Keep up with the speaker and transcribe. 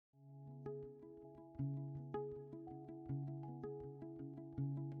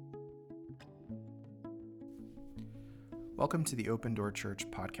Welcome to the Open Door Church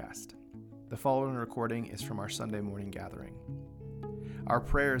podcast. The following recording is from our Sunday morning gathering. Our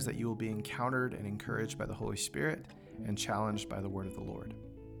prayer is that you will be encountered and encouraged by the Holy Spirit and challenged by the word of the Lord.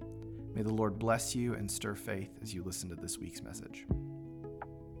 May the Lord bless you and stir faith as you listen to this week's message.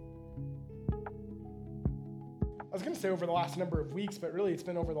 I was going to say over the last number of weeks, but really it's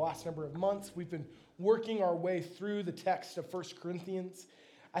been over the last number of months. We've been working our way through the text of 1 Corinthians.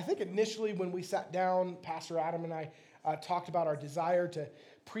 I think initially when we sat down, Pastor Adam and I talked about our desire to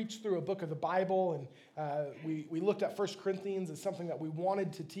preach through a book of the Bible, and we looked at 1 Corinthians as something that we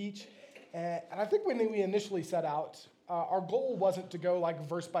wanted to teach. And I think when we initially set out, our goal wasn't to go like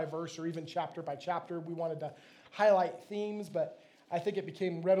verse by verse or even chapter by chapter. We wanted to highlight themes, but I think it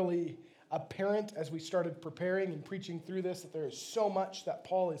became readily apparent as we started preparing and preaching through this that there is so much that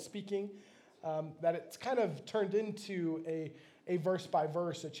Paul is speaking that it's kind of turned into a verse by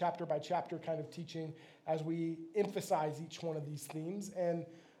verse, a chapter by chapter kind of teaching as we emphasize each one of these themes. And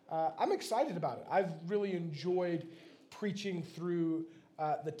I'm excited about it. I've really enjoyed preaching through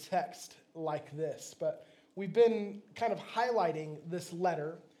the text like this. But we've been kind of highlighting this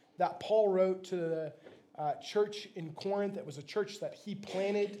letter that Paul wrote to the church in Corinth. It was a church that he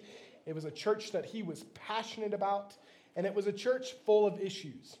planted. It was a church that he was passionate about. And it was a church full of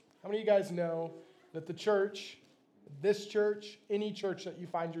issues. How many of you guys know that the church, this church, any church that you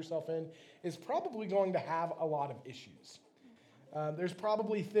find yourself in, is probably going to have a lot of issues? There's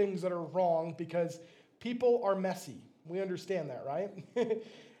probably things that are wrong because people are messy. We understand that, right?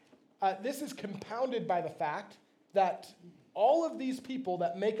 This is compounded by the fact that all of these people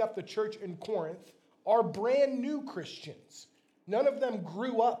that make up the church in Corinth are brand new Christians. None of them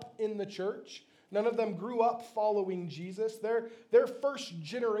grew up in the church. None of them grew up following Jesus. They're first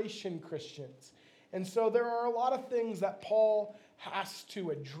generation Christians. And so there are a lot of things that Paul has to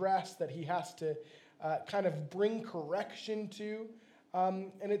address, that he has to kind of bring correction to.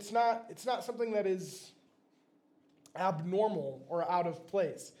 And it's not something that is abnormal or out of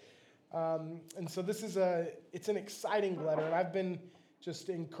place. And so this is it's an exciting letter, and I've been just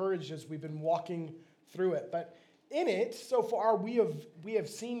encouraged as we've been walking through it. But in it, so far, we have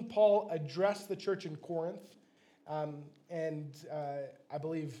seen Paul address the church in Corinth, and I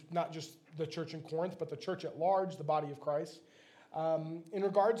believe not just the church in Corinth, but the church at large, the body of Christ, in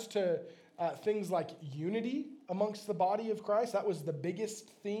regards to things like unity amongst the body of Christ. That was the biggest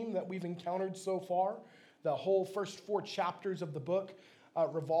theme that we've encountered so far. The whole first 4 chapters of the book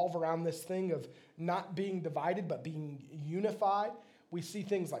revolve around this thing of not being divided, but being unified. We see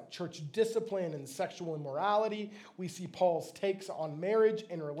things like church discipline and sexual immorality. We see Paul's takes on marriage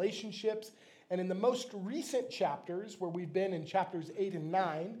and relationships. And in the most recent chapters, where we've been in chapters 8 and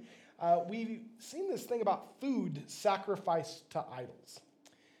 9, we've seen this thing about food sacrificed to idols.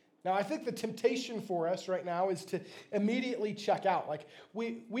 Now, I think the temptation for us right now is to immediately check out. Like,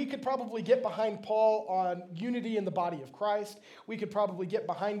 we could probably get behind Paul on unity in the body of Christ. We could probably get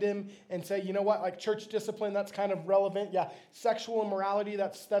behind him and say, you know what, like church discipline, that's kind of relevant. Yeah, sexual immorality,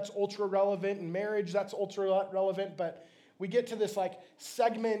 that's ultra relevant. And marriage, that's ultra relevant. But we get to this like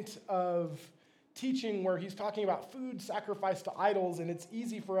segment of teaching where he's talking about food sacrificed to idols, and it's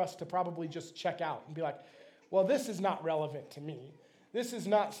easy for us to probably just check out and be like, well, this is not relevant to me. This is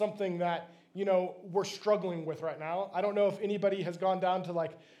not something that, we're struggling with right now. I don't know if anybody has gone down to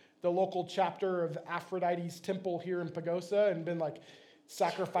like the local chapter of Aphrodite's temple here in Pagosa and been like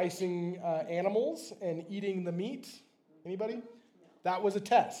sacrificing animals and eating the meat. Anybody? That was a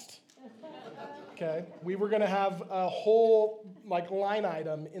test. Okay. We were going to have a whole like line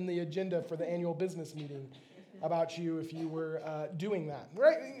item in the agenda for the annual business meeting about you if you were doing that.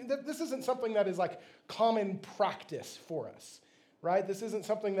 Right? This isn't something that is like common practice for us. Right? This isn't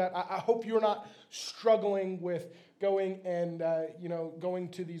something that I hope you're not struggling with going and, going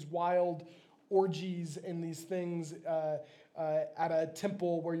to these wild orgies and these things at a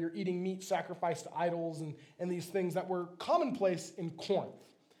temple where you're eating meat sacrificed to idols and these things that were commonplace in Corinth.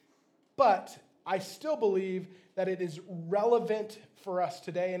 But I still believe that it is relevant for us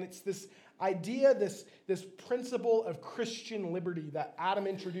today, and it's this idea, this principle of Christian liberty that Adam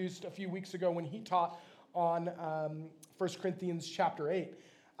introduced a few weeks ago when he taught on 1 Corinthians chapter 8.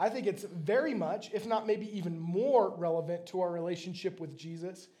 I think it's very much, if not maybe even more relevant to our relationship with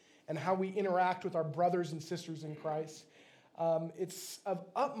Jesus and how we interact with our brothers and sisters in Christ. It's of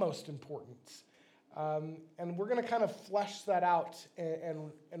utmost importance. And we're going to kind of flesh that out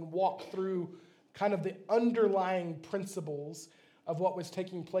and walk through kind of the underlying principles of what was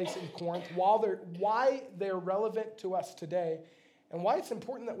taking place in Corinth, why they're relevant to us today, and why it's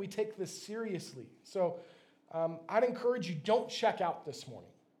important that we take this seriously. So I'd encourage you, don't check out this morning.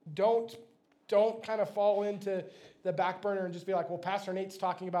 Don't don't kind of fall into the back burner and just be like, well, Pastor Nate's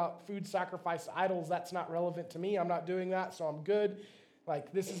talking about food sacrificed to idols. That's not relevant to me. I'm not doing that, so I'm good.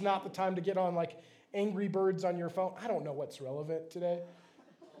 Like, this is not the time to get on, like, Angry Birds on your phone. I don't know what's relevant today.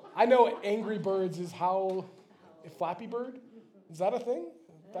 I know Angry Birds is how... Flappy Bird? Is that a thing?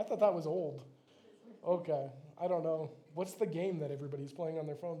 I thought that was old. Okay. I don't know. What's the game that everybody's playing on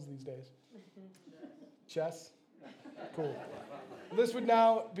their phones these days? Chess? Cool. This would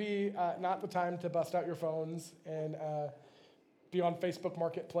now be not the time to bust out your phones and be on Facebook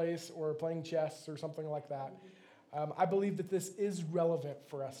Marketplace or playing chess or something like that. I believe that this is relevant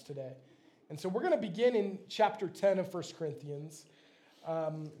for us today. And so we're going to begin in chapter 10 of 1 Corinthians.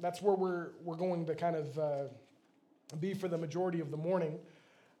 That's where we're going to kind of be for the majority of the morning.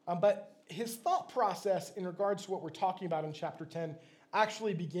 But his thought process in regards to what we're talking about in chapter 10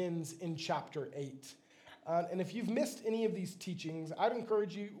 actually begins in chapter 8. And if you've missed any of these teachings, I'd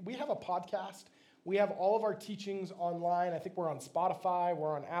encourage you, we have a podcast. We have all of our teachings online. I think we're on Spotify,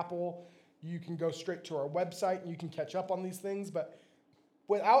 we're on Apple. You can go straight to our website and you can catch up on these things. But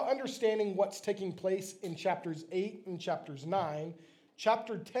without understanding what's taking place in chapters 8 and chapters 9,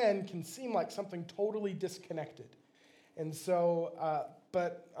 chapter 10 can seem like something totally disconnected. And so,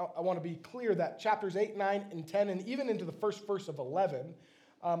 but I want to be clear that chapters 8, 9, and 10, and even into the first verse of 11,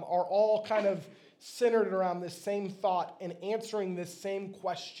 are all kind of centered around this same thought and answering this same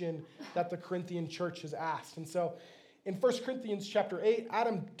question that the Corinthian church has asked. And so in 1 Corinthians chapter 8,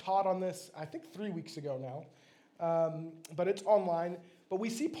 Adam taught on this, I think 3 weeks ago now, but it's online. But we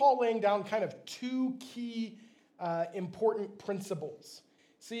see Paul laying down kind of two key important principles.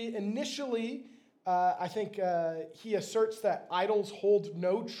 See, initially, I think he asserts that idols hold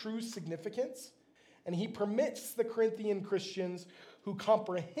no true significance, and he permits the Corinthian Christians who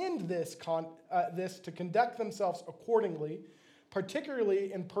comprehend this to conduct themselves accordingly,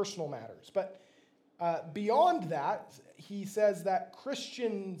 particularly in personal matters. But beyond that, he says that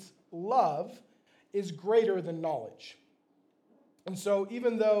Christians' love is greater than knowledge. And so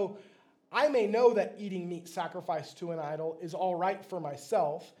even though I may know that eating meat sacrificed to an idol is all right for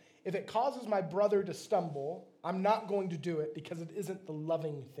myself, if it causes my brother to stumble, I'm not going to do it because it isn't the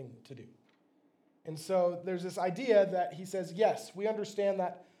loving thing to do. And so there's this idea that he says, yes, we understand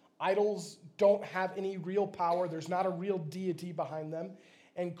that idols don't have any real power. There's not a real deity behind them.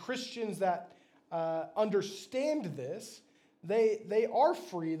 And Christians that understand this, they are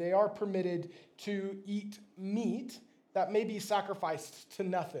free, they are permitted to eat meat that may be sacrificed to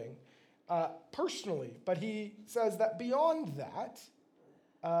nothing personally. But he says that beyond that,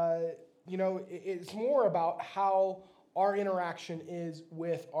 it's more about how our interaction is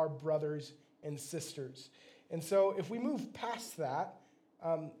with our brothers and sisters. And so if we move past that,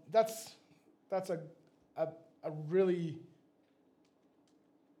 that's a really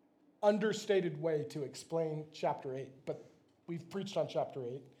understated way to explain chapter 8. But we've preached on chapter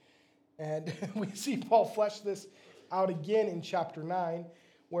 8. And we see Paul flesh this out again in chapter 9,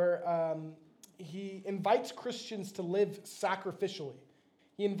 where he invites Christians to live sacrificially.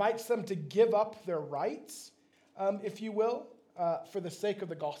 He invites them to give up their rights, if you will, for the sake of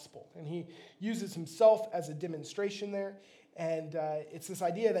the gospel. And he uses himself as a demonstration there. And it's this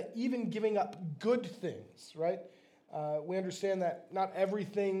idea that even giving up good things, right? We understand that not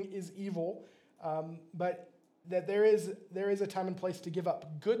everything is evil, but that there is a time and place to give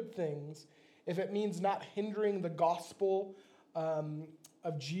up good things if it means not hindering the gospel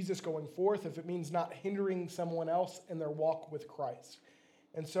of Jesus going forth, if it means not hindering someone else in their walk with Christ.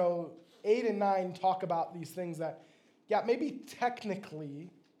 And so 8 and 9 talk about these things that, yeah, maybe technically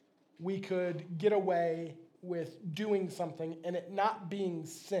we could get away with doing something and it not being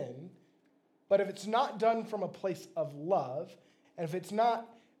sin, but if it's not done from a place of love, and if it's not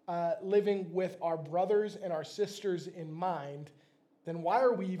living with our brothers and our sisters in mind, then why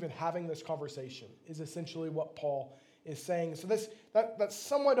are we even having this conversation, is essentially what Paul is saying. So that's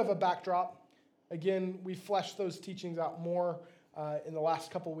somewhat of a backdrop. Again, we fleshed those teachings out more in the last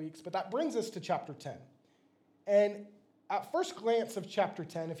couple weeks, but that brings us to chapter 10. And at first glance of chapter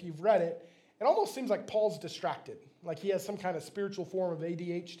 10, if you've read it, it almost seems like Paul's distracted, like he has some kind of spiritual form of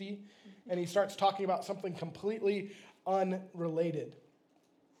ADHD, and he starts talking about something completely unrelated.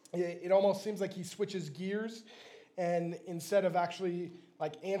 It almost seems like he switches gears, and instead of actually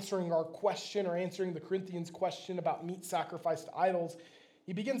like answering our question or answering the Corinthians' question about meat sacrificed to idols,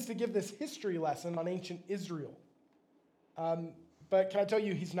 he begins to give this history lesson on ancient Israel. But can I tell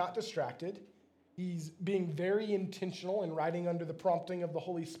you, he's not distracted. He's being very intentional in writing under the prompting of the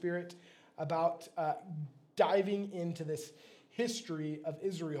Holy Spirit about diving into this history of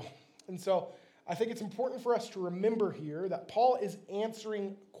Israel. And so I think it's important for us to remember here that Paul is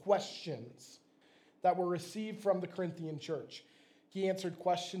answering questions that were received from the Corinthian church. He answered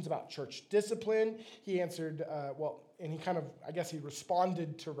questions about church discipline. He answered, he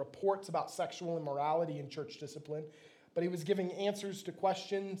responded to reports about sexual immorality in church discipline. But he was giving answers to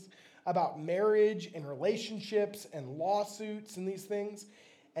questions about marriage and relationships and lawsuits and these things.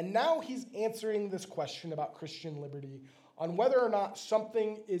 And now he's answering this question about Christian liberty on whether or not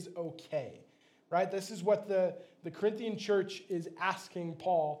something is okay, right? This is what the Corinthian church is asking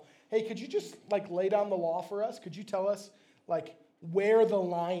Paul. Hey, could you just lay down the law for us? Could you tell us where the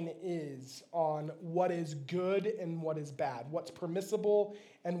line is on what is good and what is bad, what's permissible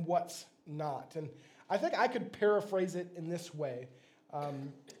and what's not? And I think I could paraphrase it in this way,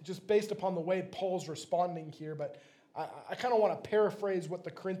 just based upon the way Paul's responding here, but I kind of want to paraphrase what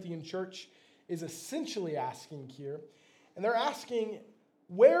the Corinthian church is essentially asking here. And they're asking,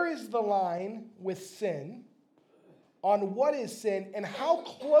 where is the line with sin, on what is sin, and how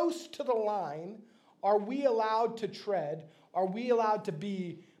close to the line are we allowed to tread, are we allowed to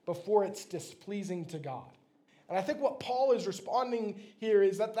be before it's displeasing to God? And I think what Paul is responding here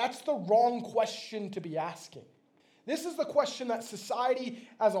is that that's the wrong question to be asking. This is the question that society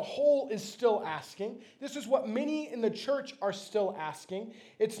as a whole is still asking. This is what many in the church are still asking.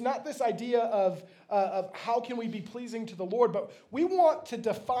 It's not this idea of how can we be pleasing to the Lord, but we want to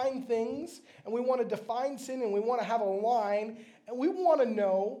define things, and we want to define sin, and we want to have a line, and we want to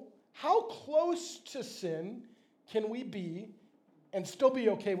know how close to sin can we be and still be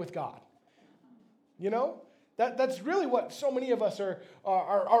okay with God? You know? That's really what so many of us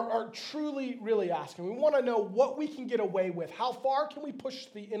are truly, really asking. We want to know what we can get away with. How far can we push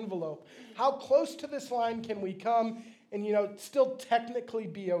the envelope? How close to this line can we come and, still technically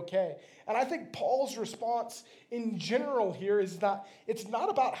be okay? And I think Paul's response in general here is that it's not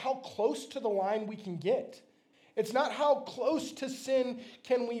about how close to the line we can get. It's not how close to sin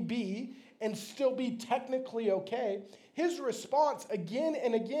can we be and still be technically okay. His response again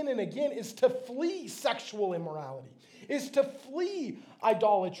and again and again is to flee sexual immorality, is to flee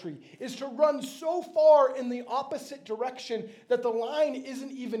idolatry, is to run so far in the opposite direction that the line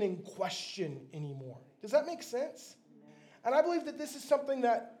isn't even in question anymore. Does that make sense? And I believe that this is something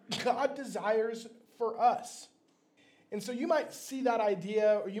that God desires for us. And so you might see that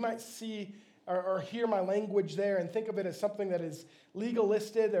idea, or you might see or hear my language there and think of it as something that is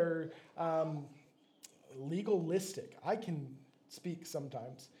legalistic or legalistic. I can speak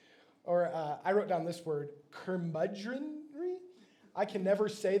sometimes. Or I wrote down this word, curmudgeonry. I can never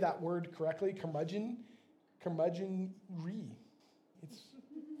say that word correctly. Curmudgeonry.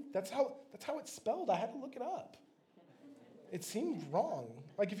 That's how it's spelled. I had to look it up. It seemed wrong.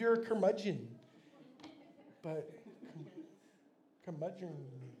 Like if you're a curmudgeon. But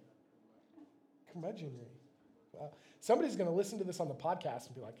curmudgeonry. Well, somebody's going to listen to this on the podcast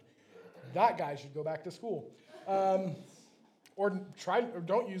and be like, that guy should go back to school. Or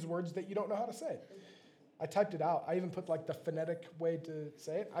don't use words that you don't know how to say. I typed it out. I even put the phonetic way to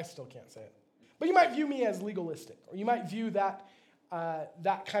say it. I still can't say it. But you might view me as legalistic, or you might view that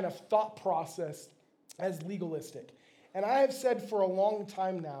kind of thought process as legalistic. And I have said for a long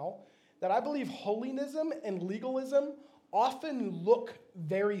time now that I believe holinism and legalism often look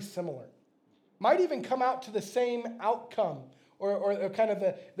very similar. Might even come out to the same outcome, or kind of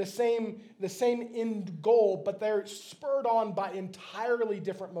the same end goal, but they're spurred on by entirely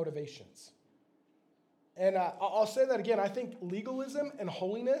different motivations. And I'll say that again. I think legalism and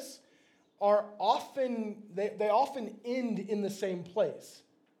holiness are often, they often end in the same place.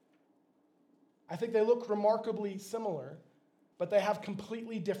 I think they look remarkably similar, but they have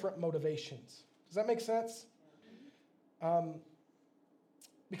completely different motivations. Does that make sense?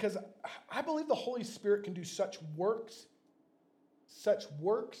 Because I believe the Holy Spirit can do such work,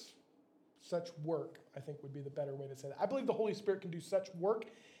 I think would be the better way to say that. I believe the Holy Spirit can do such work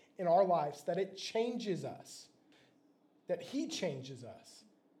in our lives that it changes us, that He changes us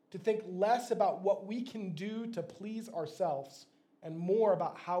to think less about what we can do to please ourselves and more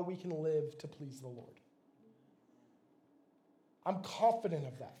about how we can live to please the Lord. I'm confident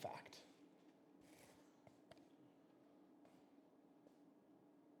of that fact.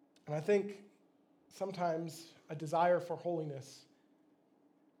 And I think sometimes a desire for holiness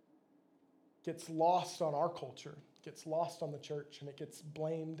gets lost on our culture, gets lost on the church, and it gets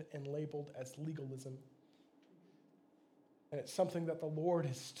blamed and labeled as legalism. And it's something that the Lord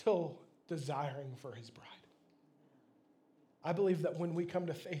is still desiring for His bride. I believe that when we come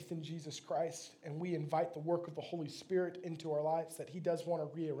to faith in Jesus Christ and we invite the work of the Holy Spirit into our lives, that He does want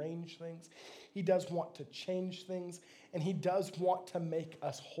to rearrange things, He does want to change things, and He does want to make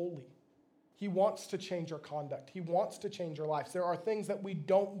us holy. He wants to change our conduct. He wants to change our lives. There are things that we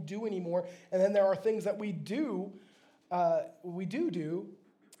don't do anymore, and then there are things that we do. Man,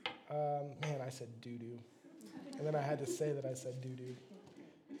 I said do-do. And then I had to say that I said do-do.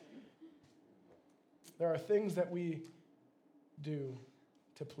 There are things that we do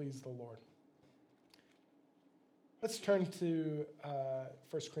to please the Lord. Let's turn to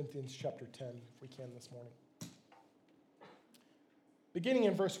 1 Corinthians chapter 10, if we can this morning. Beginning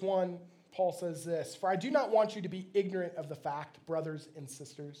in verse 1, Paul says this, "For I do not want you to be ignorant of the fact, brothers and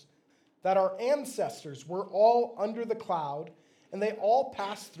sisters, that our ancestors were all under the cloud, and they all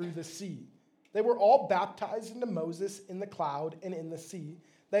passed through the sea. They were all baptized into Moses in the cloud and in the sea.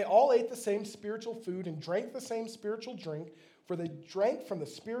 They all ate the same spiritual food and drank the same spiritual drink, for they drank from the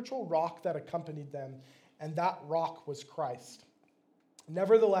spiritual rock that accompanied them, and that rock was Christ.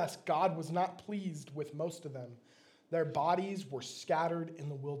 Nevertheless, God was not pleased with most of them. Their bodies were scattered in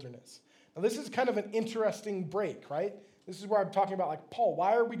the wilderness." Now, this is kind of an interesting break, right? This is where I'm talking about, like, Paul,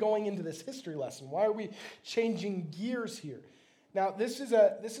 why are we going into this history lesson? Why are we changing gears here? Now, this is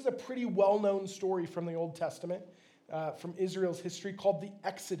a pretty well-known story from the Old Testament, from Israel's history, called the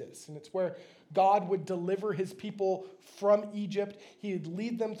Exodus. And it's where God would deliver his people from Egypt. He would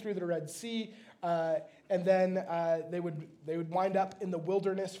lead them through the Red Sea, and then they would wind up in the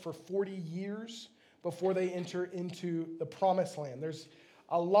wilderness for 40 years before they enter into the Promised Land. There's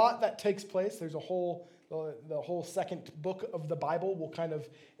a lot that takes place. There's the whole second book of the Bible will kind of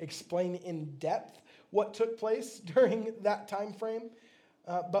explain in depth what took place during that time frame.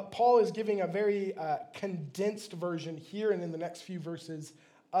 But Paul is giving a very condensed version here and in the next few verses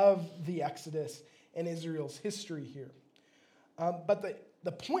of the Exodus and Israel's history here. But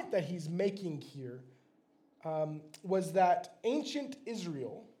the point that he's making here was that ancient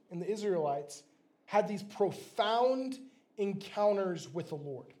Israel and the Israelites had these profound encounters with the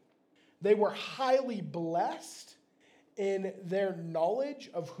Lord. They were highly blessed in their knowledge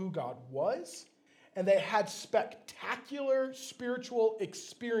of who God was, and they had spectacular spiritual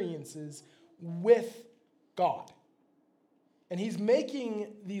experiences with God. And he's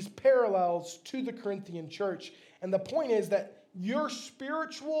making these parallels to the Corinthian church, and the point is that your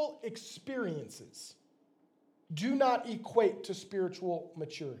spiritual experiences do not equate to spiritual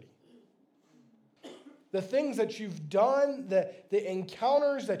maturity. The things that you've done, the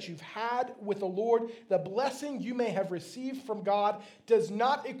encounters that you've had with the Lord, the blessing you may have received from God does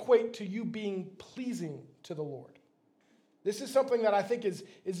not equate to you being pleasing to the Lord. This is something that I think is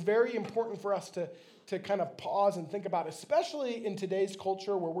very important for us to kind of pause and think about, especially in today's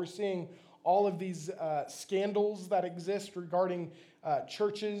culture where we're seeing all of these scandals that exist regarding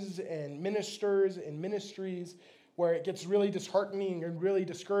churches and ministers and ministries, where it gets really disheartening and really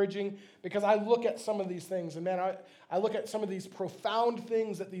discouraging, because I look at some of these things, and man, I look at some of these profound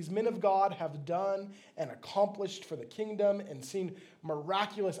things that these men of God have done and accomplished for the kingdom and seen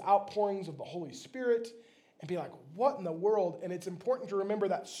miraculous outpourings of the Holy Spirit and be like, what in the world? And it's important to remember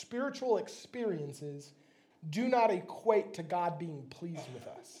that spiritual experiences do not equate to God being pleased with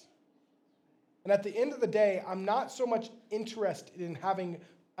us. And at the end of the day, I'm not so much interested in having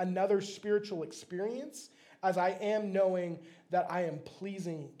another spiritual experience as I am knowing that I am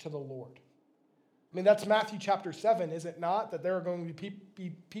pleasing to the Lord. I mean, that's Matthew chapter 7, is it not? That there are going to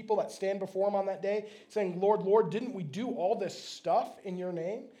be people that stand before him on that day saying, Lord, Lord, didn't we do all this stuff in your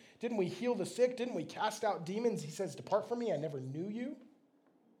name? Didn't we heal the sick? Didn't we cast out demons? He says, depart from me, I never knew you.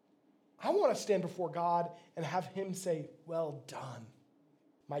 I want to stand before God and have him say, well done,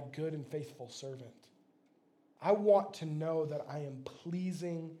 my good and faithful servant. I want to know that I am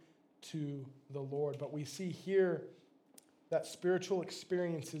pleasing to the Lord. But we see here that spiritual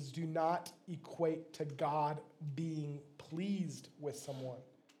experiences do not equate to God being pleased with someone.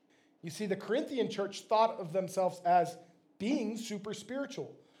 You see, the Corinthian church thought of themselves as being super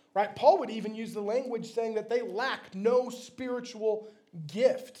spiritual, right? Paul would even use the language saying that they lack no spiritual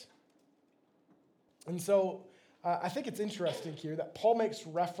gift. And so I think it's interesting here that Paul makes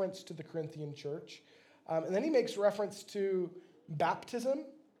reference to the Corinthian church, and then he makes reference to baptism.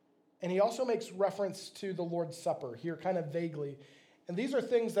 And he also makes reference to the Lord's Supper here kind of vaguely. And these are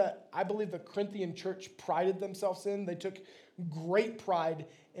things that I believe the Corinthian church prided themselves in. They took great pride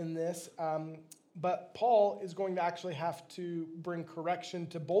in this. But Paul is going to actually have to bring correction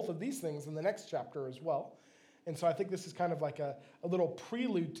to both of these things in the next chapter as well. And so I think this is kind of like a little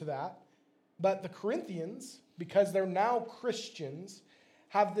prelude to that. But the Corinthians, because they're now Christians,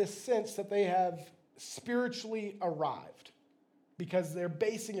 have this sense that they have spiritually arrived, because they're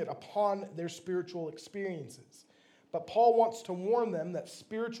basing it upon their spiritual experiences. But Paul wants to warn them that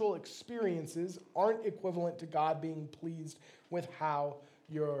spiritual experiences aren't equivalent to God being pleased with how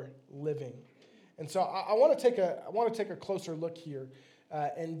you're living. And so I want to take a closer look here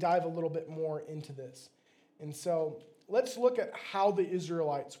and dive a little bit more into this. And so let's look at how the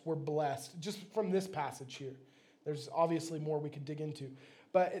Israelites were blessed just from this passage here. There's obviously more we could dig into.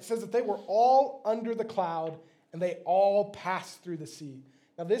 But it says that they were all under the cloud and they all passed through the sea.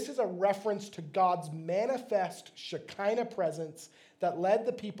 Now, this is a reference to God's manifest Shekinah presence that led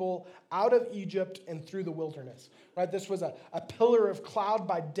the people out of Egypt and through the wilderness. Right? This was a pillar of cloud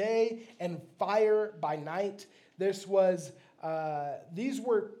by day and fire by night. These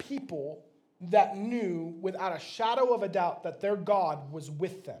were people that knew without a shadow of a doubt that their God was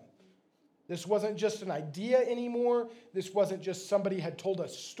with them. This wasn't just an idea anymore. This wasn't just somebody had told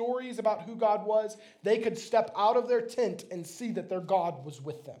us stories about who God was. They could step out of their tent and see that their God was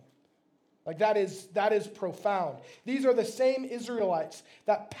with them. Like that is profound. These are the same Israelites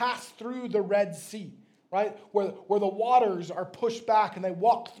that passed through the Red Sea, right? Where the waters are pushed back and they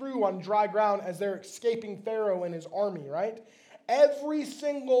walk through on dry ground as they're escaping Pharaoh and his army, right? Every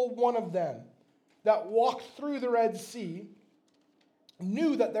single one of them that walked through the Red Sea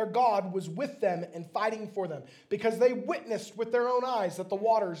knew that their God was with them and fighting for them because they witnessed with their own eyes that the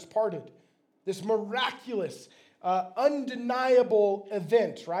waters parted. This miraculous, undeniable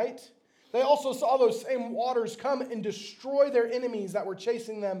event, right? They also saw those same waters come and destroy their enemies that were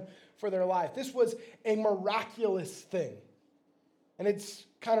chasing them for their life. This was a miraculous thing. And it's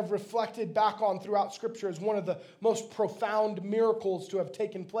kind of reflected back on throughout Scripture as one of the most profound miracles to have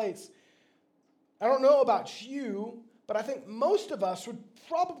taken place. I don't know about you, but I think most of us would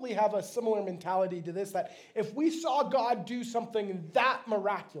probably have a similar mentality to this, that if we saw God do something that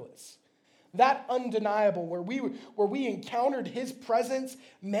miraculous, that undeniable, where we encountered his presence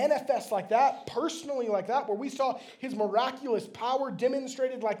manifest like that, personally like that, where we saw his miraculous power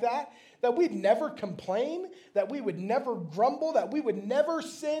demonstrated like that we'd never complain, that we would never grumble, that we would never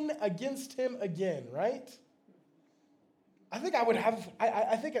sin against him again, right? I think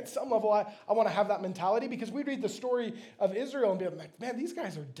I think at some level I want to have that mentality, because we read the story of Israel and be like, man, these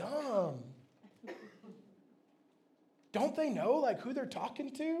guys are dumb. Don't they know like who they're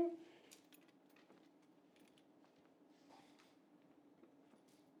talking to?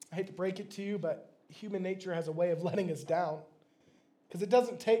 I hate to break it to you, but human nature has a way of letting us down. Because it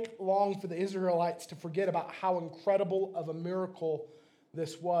doesn't take long for the Israelites to forget about how incredible of a miracle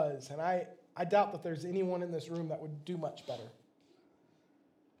this was. And I doubt that there's anyone in this room that would do much better.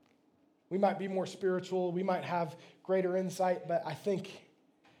 We might be more spiritual, we might have greater insight, but I think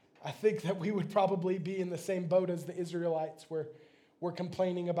that we would probably be in the same boat as the Israelites, where we're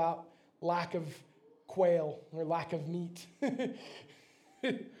complaining about lack of quail or lack of meat.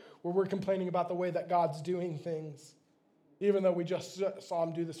 Where we're complaining about the way that God's doing things, even though we just saw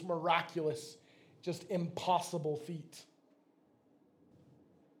him do this miraculous, just impossible feat.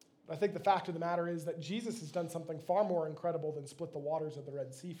 But I think the fact of the matter is that Jesus has done something far more incredible than split the waters of the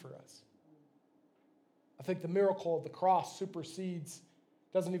Red Sea for us. I think the miracle of the cross supersedes,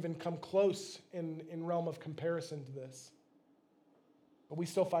 doesn't even come close in realm of comparison to this. But we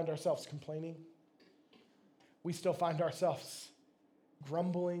still find ourselves complaining. We still find ourselves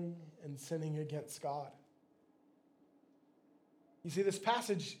grumbling and sinning against God. You see, this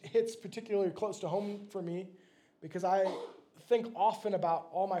passage hits particularly close to home for me because I think often about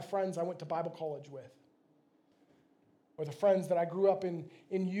all my friends I went to Bible college with, or the friends that I grew up in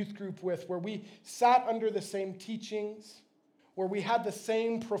youth group with, where we sat under the same teachings, where we had the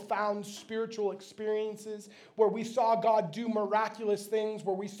same profound spiritual experiences, where we saw God do miraculous things,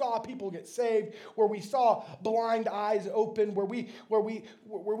 where we saw people get saved, where we saw blind eyes open, where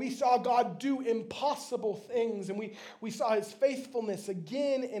we saw God do impossible things, and we saw his faithfulness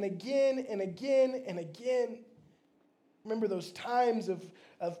again and again and again and again. Remember those times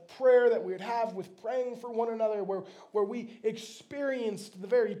of prayer that we would have with praying for one another, where we experienced the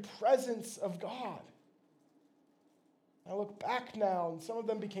very presence of God. I look back now, and some of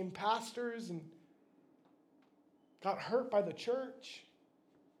them became pastors and got hurt by the church.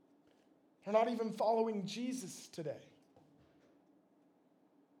 They're not even following Jesus today.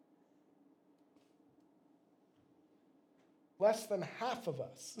 Less than half of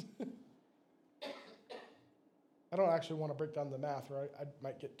us. I don't actually want to break down the math, or I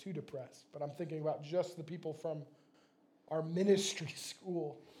might get too depressed, but I'm thinking about just the people from our ministry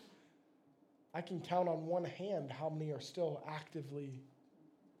school. I can count on one hand how many are still actively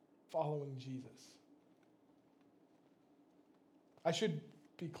following Jesus. I should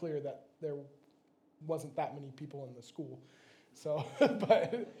be clear that there wasn't that many people in the school. So,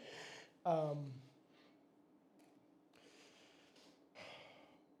 but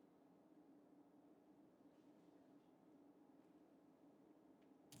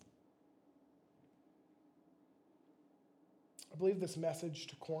I believe this message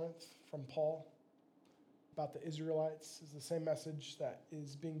to Corinth from Paul about the Israelites is the same message that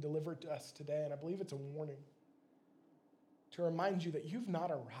is being delivered to us today, and I believe it's a warning to remind you that you've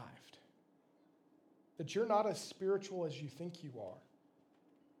not arrived, that you're not as spiritual as you think you are.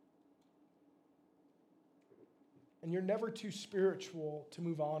 And you're never too spiritual to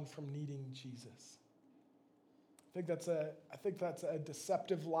move on from needing Jesus. I think that's a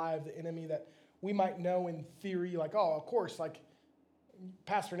deceptive lie of the enemy that we might know in theory, like, oh, of course, like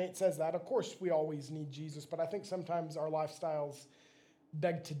Pastor Nate says that, of course we always need Jesus, but I think sometimes our lifestyles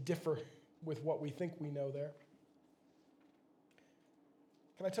beg to differ with what we think we know there.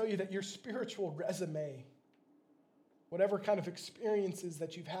 Can I tell you that your spiritual resume, whatever kind of experiences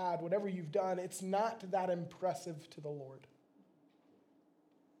that you've had, whatever you've done, it's not that impressive to the Lord.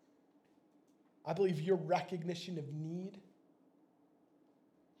 I believe your recognition of need,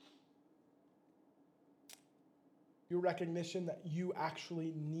 your recognition that you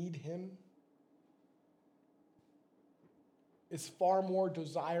actually need him, is far more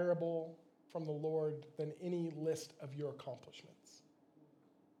desirable from the Lord than any list of your accomplishments.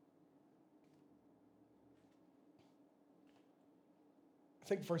 I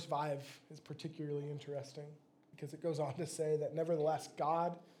think verse 5 is particularly interesting because it goes on to say that nevertheless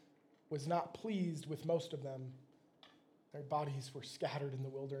God was not pleased with most of them. Their bodies were scattered in the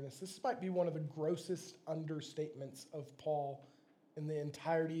wilderness. This might be one of the grossest understatements of Paul in the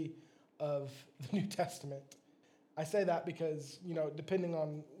entirety of the New Testament. I say that because, depending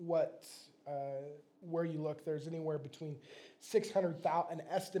on where you look, there's anywhere between 600,000, an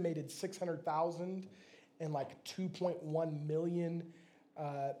estimated 600,000 and like 2.1 million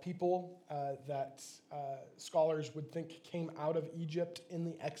people that scholars would think came out of Egypt in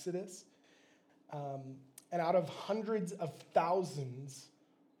the Exodus. And out of hundreds of thousands,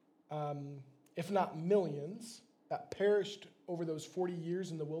 if not millions, that perished over those 40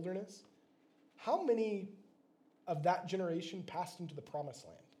 years in the wilderness, how many of that generation passed into the promised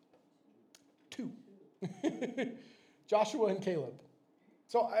land? 2. Joshua and Caleb.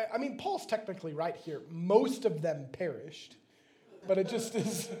 So, I mean, Paul's technically right here. Most of them perished, but it just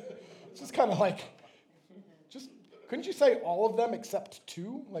is, it's just kind of like, couldn't you say all of them except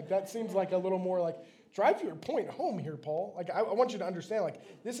 2? Like, that seems like a little more like, drive your point home here, Paul. Like, I want you to understand,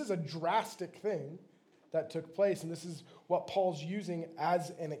 like, this is a drastic thing that took place, and this is what Paul's using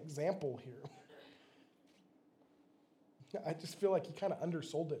as an example here. I just feel like he kind of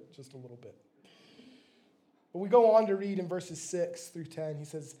undersold it just a little bit. But we go on to read in verses 6 through 10. He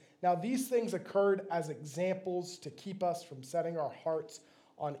says, now these things occurred as examples to keep us from setting our hearts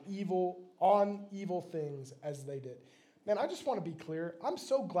on evil things as they did. Man, I just want to be clear. I'm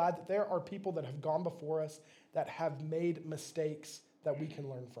so glad that there are people that have gone before us that have made mistakes that we can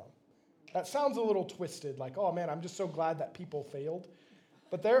learn from. That sounds a little twisted, like, oh man, I'm just so glad that people failed.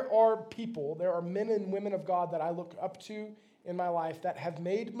 But there are men and women of God that I look up to in my life that have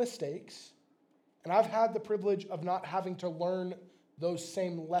made mistakes, and I've had the privilege of not having to learn those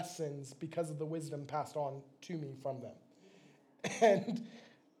same lessons because of the wisdom passed on to me from them. And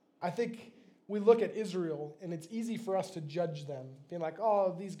I think we look at Israel, and it's easy for us to judge them, being like,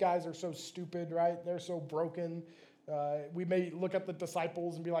 oh, these guys are so stupid, right? They're so broken. We may look at the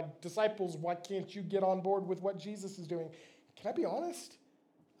disciples and be like, disciples, why can't you get on board with what Jesus is doing? Can I be honest?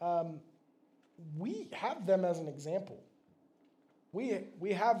 We have them as an example.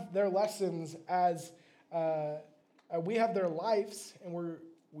 We have their lessons as, we have their lives, and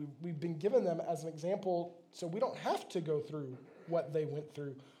we've been given them as an example, so we don't have to go through what they went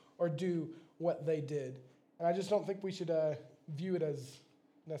through or do what they did. And I just don't think we should view it as,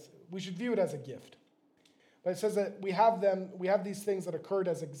 we should view it as a gift. But it says that we have these things that occurred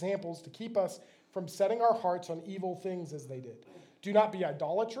as examples to keep us from setting our hearts on evil things as they did. Do not be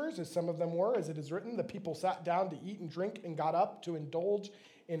idolaters, as some of them were, as it is written, the people sat down to eat and drink and got up to indulge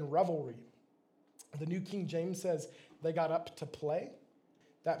in revelry. The New King James says they got up to play.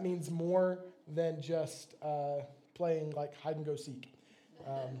 That means more than just playing like hide and go seek.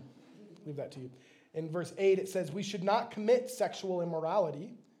 Leave that to you. In verse 8, it says, we should not commit sexual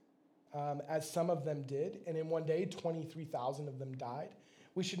immorality, as some of them did, and in one day 23,000 of them died.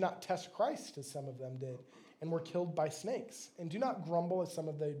 We should not test Christ, as some of them did, and were killed by snakes. And do not grumble, as some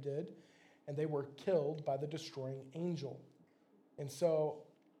of them did, and they were killed by the destroying angel. And so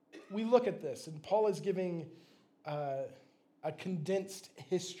we look at this, and Paul is giving a condensed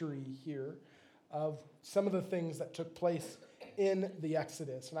history here of some of the things that took place in the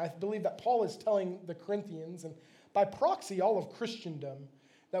Exodus. And I believe that Paul is telling the Corinthians, and by proxy all of Christendom,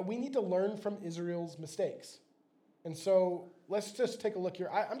 that we need to learn from Israel's mistakes. And so let's just take a look here.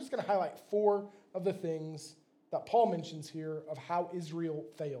 I'm just going to highlight 4 of the things that Paul mentions here of how Israel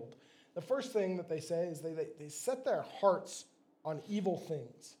failed. The first thing that they say is they set their hearts on evil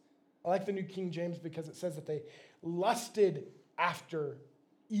things. I like the New King James because it says that they lusted after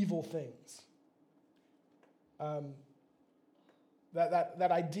evil things.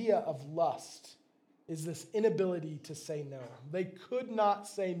 That idea of lust is this inability to say no. They could not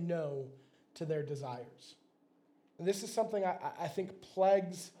say no to their desires. And this is something I think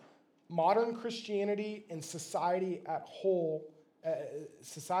plagues modern Christianity and society as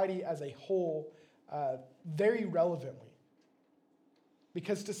a whole very relevantly.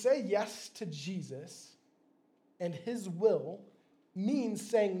 Because to say yes to Jesus and his will means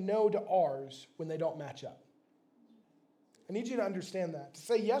saying no to ours when they don't match up. I need you to understand that. To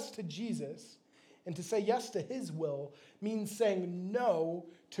say yes to Jesus and to say yes to his will means saying no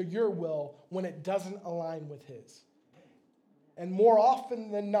to your will when it doesn't align with his. And more often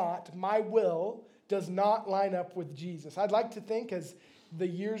than not, my will does not line up with Jesus. I'd like to think as the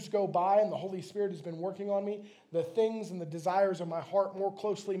years go by and the Holy Spirit has been working on me, the things and the desires of my heart more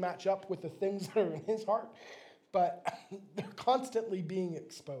closely match up with the things that are in his heart, but they're constantly being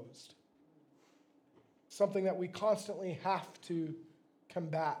exposed. Something that we constantly have to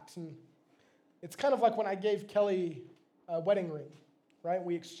combat. And it's kind of like when I gave Kelly a wedding ring, right?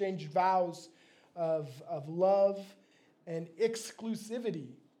 We exchanged vows of love and exclusivity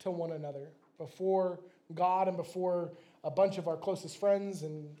to one another before God and before a bunch of our closest friends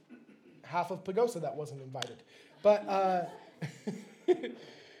and half of Pagosa that wasn't invited. But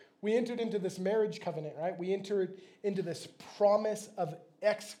we entered into this marriage covenant, right? We entered into this promise of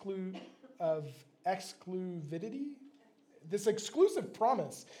exclusivity, this exclusive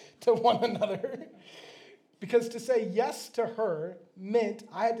promise to one another. Because to say yes to her meant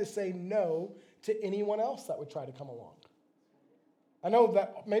I had to say no to anyone else that would try to come along. I know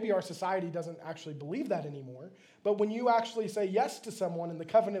that maybe our society doesn't actually believe that anymore, but when you actually say yes to someone in the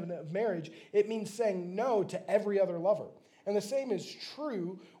covenant of marriage, it means saying no to every other lover. And the same is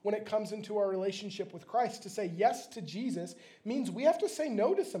true when it comes into our relationship with Christ. To say yes to Jesus means we have to say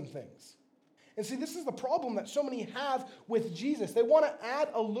no to some things. And see, this is the problem that so many have with Jesus. They want to add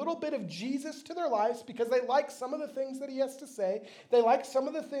a little bit of Jesus to their lives because they like some of the things that he has to say. They like some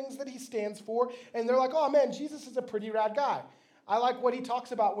of the things that he stands for. And they're like, oh man, Jesus is a pretty rad guy. I like what he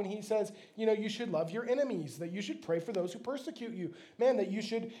talks about when he says, you should love your enemies, that you should pray for those who persecute you. Man, that you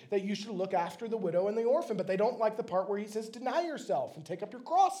should look after the widow and the orphan. But they don't like the part where he says, deny yourself and take up your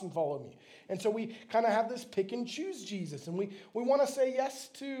cross and follow me. And so we kind of have this pick and choose Jesus. And we want to say yes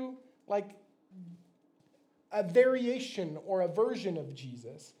to like a variation or a version of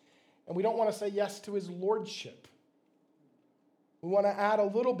Jesus. And we don't want to say yes to his lordship. We want to add a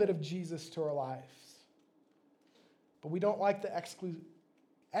little bit of Jesus to our lives. But we don't like the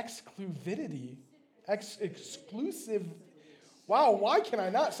exclusivity. Exclusive. Wow, why can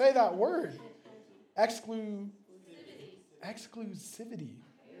I not say that word? Exclusivity.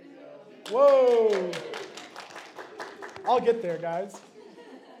 Whoa. I'll get there, guys.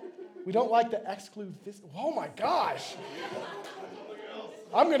 We don't like the exclusivity. Oh my gosh.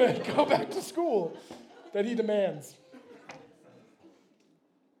 I'm going to go back to school that he demands.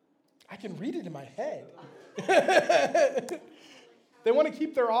 I can read it in my head. They want to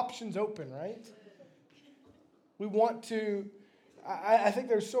keep their options open, right? We want to, I think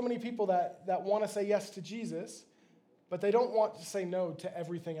there's so many people that want to say yes to Jesus, but they don't want to say no to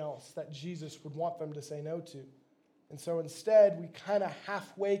everything else that Jesus would want them to say no to. And so instead, we kind of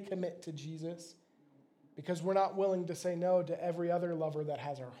halfway commit to Jesus because we're not willing to say no to every other lover that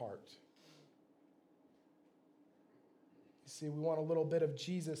has our heart. You see, we want a little bit of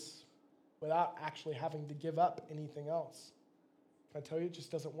Jesus without actually having to give up anything else. Can I tell you, it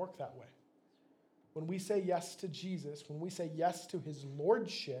just doesn't work that way. When we say yes to Jesus, when we say yes to his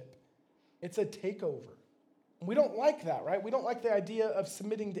lordship, it's a takeover. And we don't like that, right? We don't like the idea of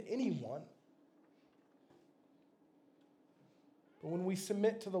submitting to anyone. But when we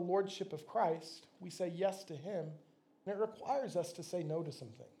submit to the lordship of Christ, we say yes to him, and it requires us to say no to some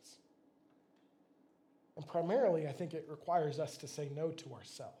things. And primarily, I think it requires us to say no to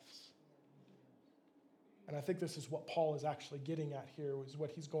ourselves. And I think this is what Paul is actually getting at here, is what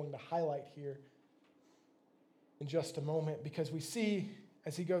he's going to highlight here in just a moment, because we see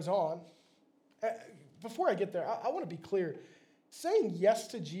as he goes on, before I get there, I want to be clear. Saying yes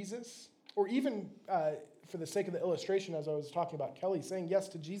to Jesus, or even for the sake of the illustration, as I was talking about Kelly, saying yes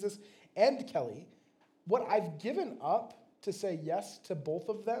to Jesus and Kelly, what I've given up to say yes to both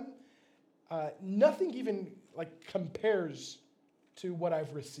of them, nothing even compares to what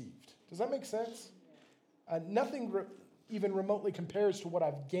I've received. Does that make sense? Nothing even remotely compares to what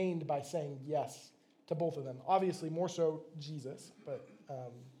I've gained by saying yes to both of them. Obviously, more so Jesus, but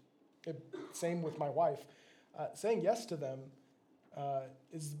same with my wife. Saying yes to them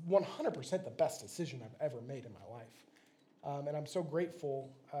is 100% the best decision I've ever made in my life. And I'm so grateful.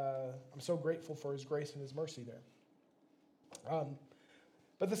 I'm so grateful for his grace and his mercy there.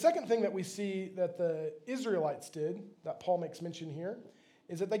 But the second thing that we see that the Israelites did, that Paul makes mention here,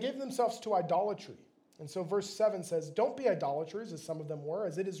 is that they gave themselves to idolatry. And so verse 7 says, "Don't be idolaters, as some of them were.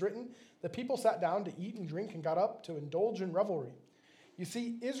 As it is written, the people sat down to eat and drink and got up to indulge in revelry." You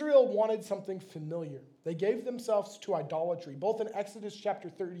see, Israel wanted something familiar. They gave themselves to idolatry, both in Exodus chapter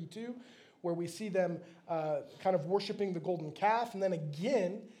 32, where we see them kind of worshiping the golden calf, and then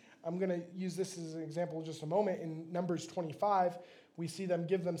again, I'm going to use this as an example in just a moment, in Numbers 25, we see them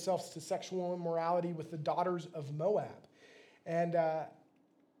give themselves to sexual immorality with the daughters of Moab. And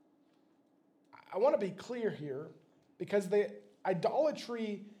I want to be clear here, because the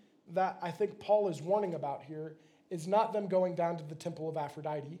idolatry that I think Paul is warning about here is not them going down to the temple of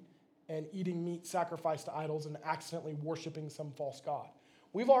Aphrodite and eating meat sacrificed to idols and accidentally worshiping some false god.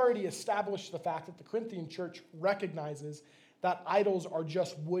 We've already established the fact that the Corinthian church recognizes that idols are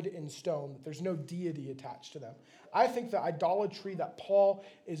just wood and stone, that there's no deity attached to them. I think the idolatry that Paul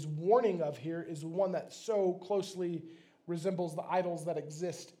is warning of here is one that so closely resembles the idols that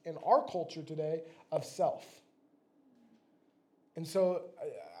exist in our culture today of self. And so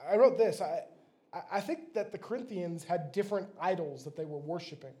I wrote this. I think that the Corinthians had different idols that they were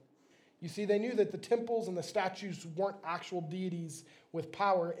worshiping. You see, they knew that the temples and the statues weren't actual deities with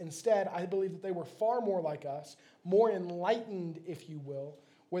power. Instead, I believe that they were far more like us, more enlightened, if you will,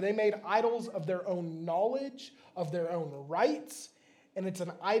 where they made idols of their own knowledge, of their own rights, and it's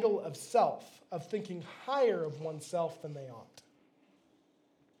an idol of self, of thinking higher of oneself than they ought.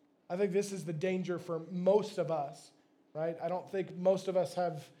 I think this is the danger for most of us, right? I don't think most of us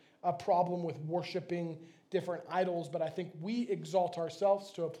have a problem with worshiping different idols, but I think we exalt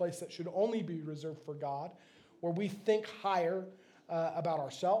ourselves to a place that should only be reserved for God, where we think higher about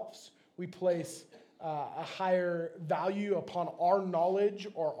ourselves. We place a higher value upon our knowledge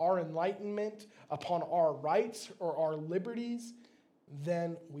or our enlightenment, upon our rights or our liberties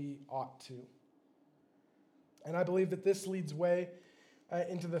than we ought to. And I believe that this leads way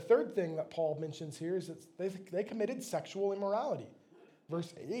into the third thing that Paul mentions here, is that they committed sexual immorality.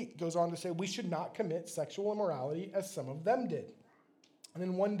 Verse 8 goes on to say, "We should not commit sexual immorality as some of them did. And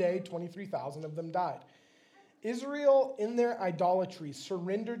in one day, 23,000 of them died." Israel, in their idolatry,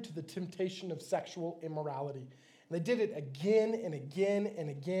 surrendered to the temptation of sexual immorality. And they did it again and again and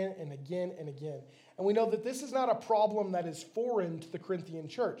again and again and again. And we know that this is not a problem that is foreign to the Corinthian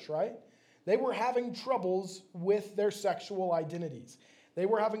church, right? They were having troubles with their sexual identities. They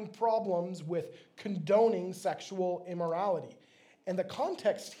were having problems with condoning sexual immorality. And the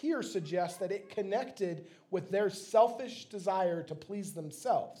context here suggests that it connected with their selfish desire to please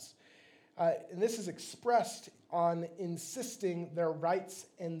themselves. And this is expressed on insisting their rights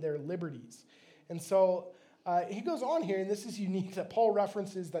and their liberties. And so he goes on here, and this is unique, that Paul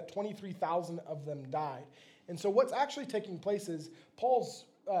references that 23,000 of them died. And so what's actually taking place is Paul's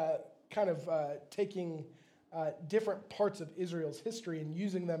taking different parts of Israel's history and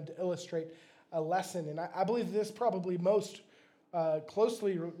using them to illustrate a lesson. And I believe this probably most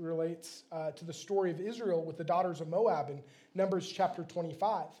closely relates to the story of Israel with the daughters of Moab in Numbers chapter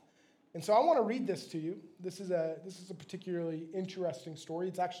 25. And so I want to read this to you. This is a particularly interesting story.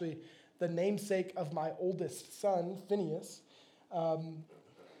 It's actually the namesake of my oldest son, Phineas.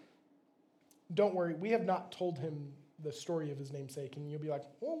 Don't worry, we have not told him the story of his namesake, and you'll be like,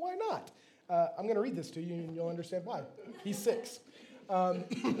 well, why not? I'm going to read this to you, and you'll understand why. He's 6.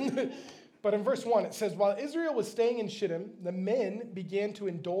 But in verse 1, it says, "While Israel was staying in Shittim, the men began to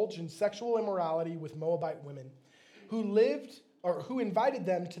indulge in sexual immorality with Moabite women, who invited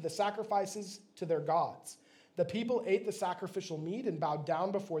them to the sacrifices to their gods. The people ate the sacrificial meat and bowed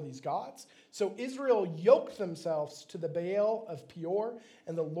down before these gods. So Israel yoked themselves to the Baal of Peor,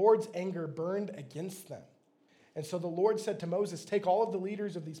 and the Lord's anger burned against them. And so the Lord said to Moses, 'Take all of the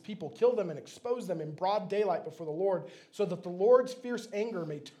leaders of these people, kill them, and expose them in broad daylight before the Lord, so that the Lord's fierce anger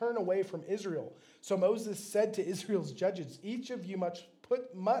may turn away from Israel.' So Moses said to Israel's judges, 'Each of you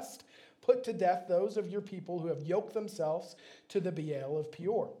must put to death those of your people who have yoked themselves to the Baal of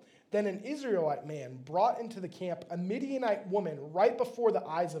Peor.' Then an Israelite man brought into the camp a Midianite woman right before the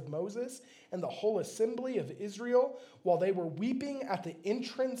eyes of Moses and the whole assembly of Israel, while they were weeping at the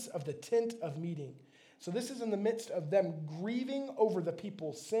entrance of the tent of meeting." So this is in the midst of them grieving over the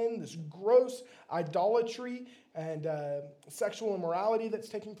people's sin, this gross idolatry and sexual immorality that's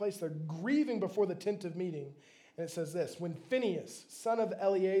taking place. They're grieving before the tent of meeting. And it says this, when Phinehas, son of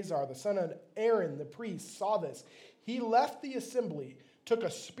Eleazar, the son of Aaron, the priest, saw this, he left the assembly, took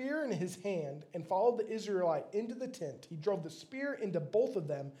a spear in his hand, and followed the Israelite into the tent. He drove the spear into both of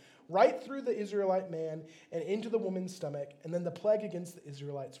them, right through the Israelite man and into the woman's stomach, and then the plague against the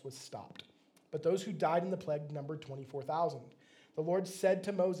Israelites was stopped. But those who died in the plague numbered 24,000. The Lord said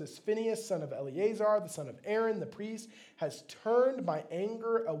to Moses, Phinehas, son of Eleazar, the son of Aaron, the priest, has turned my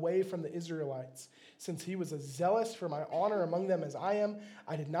anger away from the Israelites. Since he was as zealous for my honor among them as I am,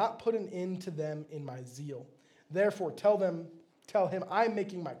 I did not put an end to them in my zeal. Therefore, tell him, I am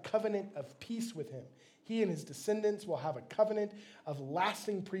making my covenant of peace with him. He and his descendants will have a covenant of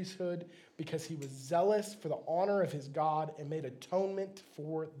lasting priesthood because he was zealous for the honor of his God and made atonement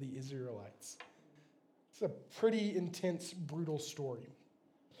for the Israelites. It's a pretty intense, brutal story.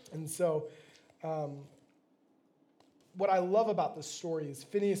 And so what I love about this story is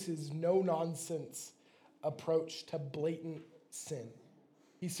Phinehas' no-nonsense approach to blatant sin.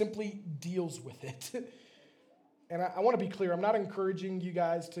 He simply deals with it. And I want to be clear, I'm not encouraging you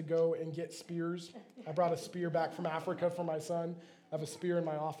guys to go and get spears. I brought a spear back from Africa for my son. I have a spear in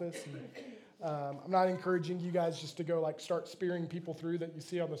my office. And, I'm not encouraging you guys just to go start spearing people through that you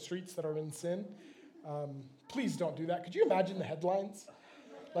see on the streets that are in sin. Please don't do that. Could you imagine the headlines?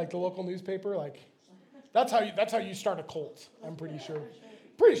 The local newspaper, that's how you start a cult, I'm pretty sure.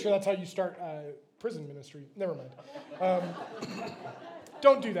 Pretty sure that's how you start prison ministry. Never mind.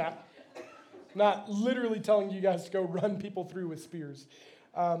 Don't do that. Not literally telling you guys to go run people through with spears.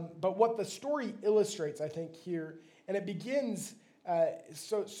 But what the story illustrates, I think, here, and it begins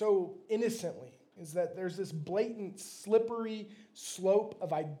so innocently, is that there's this blatant, slippery slope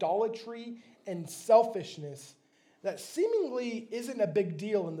of idolatry and selfishness that seemingly isn't a big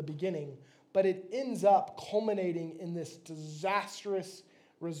deal in the beginning, but it ends up culminating in this disastrous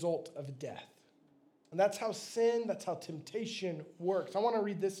result of death. And that's how sin, that's how temptation works. I want to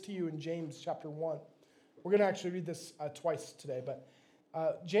read this to you in James chapter 1. We're going to actually read this twice today, but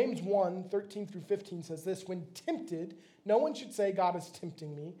James 1, 13 through 15 says this, when tempted, no one should say, God is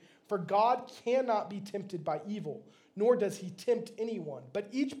tempting me, for God cannot be tempted by evil, nor does he tempt anyone. But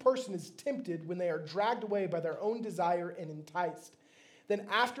each person is tempted when they are dragged away by their own desire and enticed. Then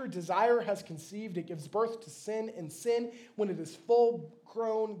after desire has conceived, it gives birth to sin, and sin, when it is full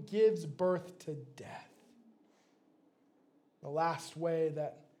grown, gives birth to death. The last way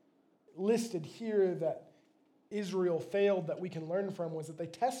that listed here that Israel failed that we can learn from was that they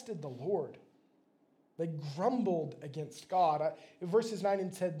tested the Lord. They grumbled against God. Verses 9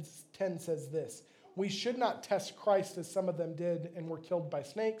 and 10 says this, we should not test Christ as some of them did and were killed by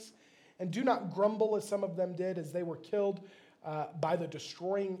snakes, and do not grumble as some of them did as they were killed by the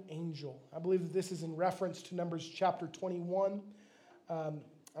destroying angel. I believe that this is in reference to Numbers chapter 21. I'm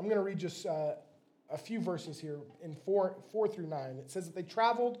going to read just a few verses here in 4 through 9. It says that they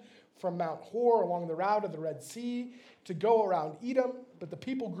traveled from Mount Hor along the route of the Red Sea to go around Edom, but the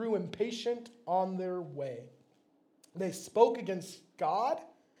people grew impatient on their way. They spoke against God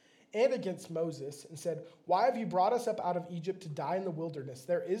and against Moses and said, why have you brought us up out of Egypt to die in the wilderness?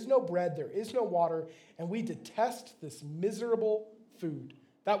 There is no bread, there is no water, and we detest this miserable food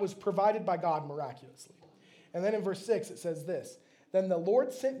that was provided by God miraculously. And then in verse 6 it says this, then the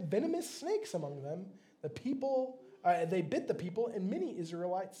Lord sent venomous snakes among them. They bit the people, and many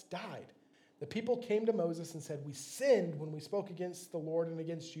Israelites died. The people came to Moses and said, we sinned when we spoke against the Lord and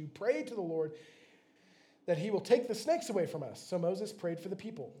against you. Pray to the Lord that he will take the snakes away from us. So Moses prayed for the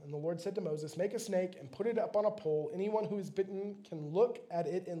people. And the Lord said to Moses, make a snake and put it up on a pole. Anyone who is bitten can look at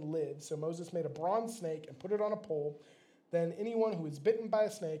it and live. So Moses made a bronze snake and put it on a pole. Then anyone who is bitten by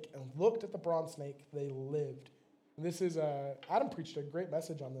a snake and looked at the bronze snake, they lived. And this is, Adam preached a great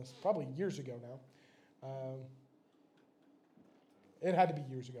message on this probably years ago now. It had to be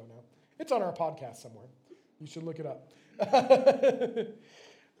years ago now. It's on our podcast somewhere. You should look it up.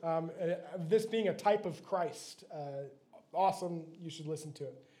 This being a type of Christ, awesome, you should listen to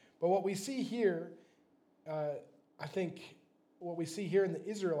it. But what we see here, I think what we see here in the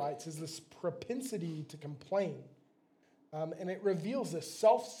Israelites is this propensity to complain. And it reveals this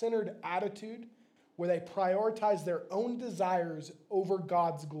self-centered attitude where they prioritize their own desires over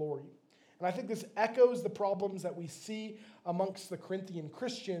God's glory. And I think this echoes the problems that we see amongst the Corinthian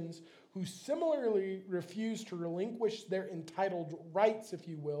Christians who similarly refuse to relinquish their entitled rights, if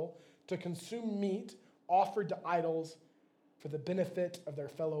you will, to consume meat offered to idols for the benefit of their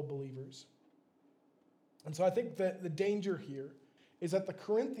fellow believers. And so I think that the danger here is that the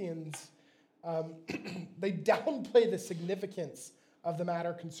Corinthians, they downplay the significance of the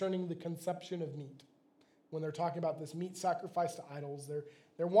matter concerning the consumption of meat. When they're talking about this meat sacrifice to idols,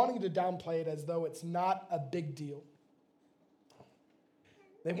 they're They're wanting to downplay it as though it's not a big deal.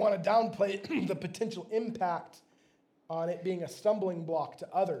 They want to downplay the potential impact on it being a stumbling block to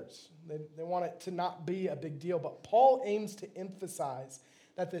others. They want it to not be a big deal. But Paul aims to emphasize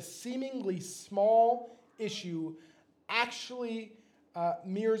that this seemingly small issue actually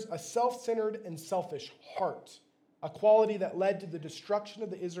mirrors a self-centered and selfish heart, a quality that led to the destruction of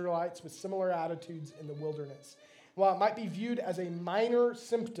the Israelites with similar attitudes in the wilderness. While it might be viewed as a minor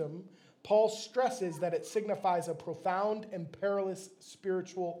symptom, Paul stresses that it signifies a profound and perilous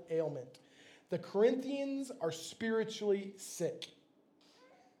spiritual ailment. The Corinthians are spiritually sick.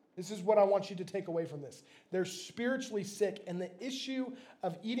 This is what I want you to take away from this. They're spiritually sick, and the issue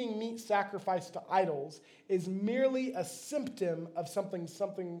of eating meat sacrificed to idols is merely a symptom of something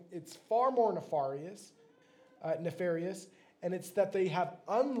it's far more nefarious, and it's that they have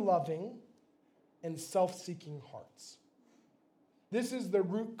unloving and self-seeking hearts. This is the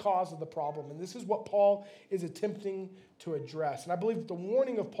root cause of the problem, and this is what Paul is attempting to address. And I believe that the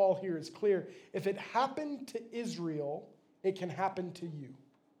warning of Paul here is clear. If it happened to Israel, it can happen to you.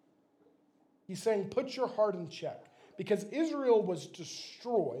 He's saying, put your heart in check, because Israel was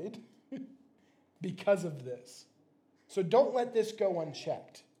destroyed because of this. So don't let this go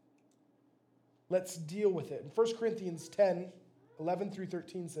unchecked. Let's deal with it. In 1 Corinthians 10, 11 through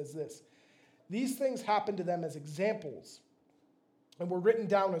 13 says this: these things happened to them as examples, and were written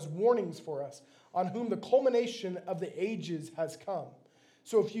down as warnings for us, on whom the culmination of the ages has come.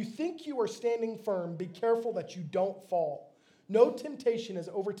 So if you think you are standing firm, be careful that you don't fall. No temptation has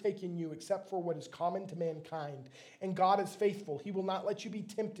overtaken you except for what is common to mankind. And God is faithful. He will not let you be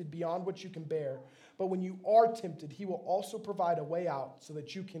tempted beyond what you can bear. But when you are tempted, he will also provide a way out so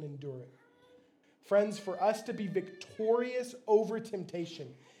that you can endure it. Friends, for us to be victorious over temptation,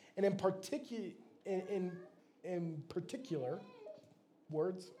 and in particular,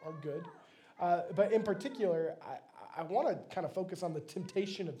 words are good. But in particular, I want to kind of focus on the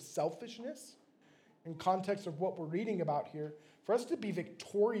temptation of selfishness in context of what we're reading about here. For us to be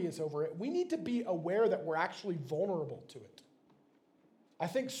victorious over it, we need to be aware that we're actually vulnerable to it. I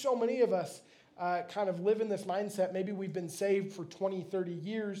think so many of us kind of live in this mindset, maybe we've been saved for 20, 30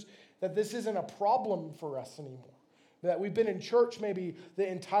 years, that this isn't a problem for us anymore. That we've been in church maybe the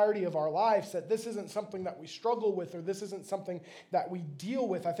entirety of our lives, that this isn't something that we struggle with, or this isn't something that we deal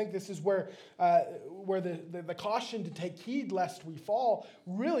with. I think this is where the caution to take heed lest we fall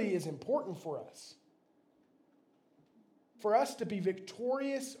really is important for us. For us to be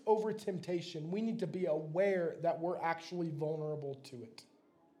victorious over temptation, we need to be aware that we're actually vulnerable to it.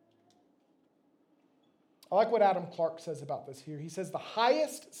 I like what Adam Clark says about this here. He says, the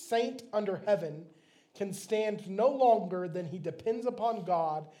highest saint under heaven can stand no longer than he depends upon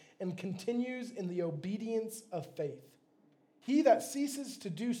God and continues in the obedience of faith. He that ceases to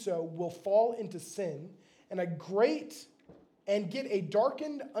do so will fall into sin and get a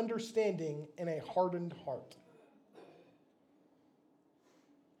darkened understanding and a hardened heart.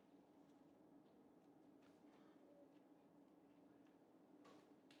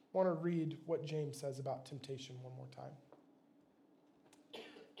 I want to read what James says about temptation one more time.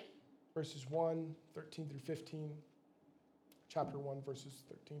 Verses 1, 13 through 15. Chapter 1, verses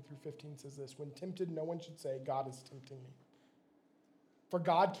 13 through 15 says this: when tempted, no one should say, God is tempting me. For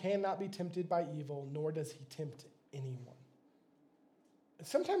God cannot be tempted by evil, nor does he tempt anyone.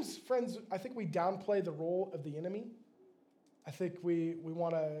 Sometimes, friends, I think we downplay the role of the enemy. I think we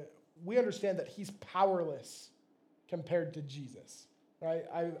understand that he's powerless compared to Jesus. Right?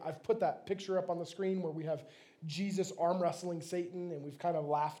 I've put that picture up on the screen where we have Jesus arm wrestling Satan, and we've kind of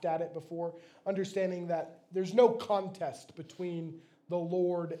laughed at it before, understanding that there's no contest between the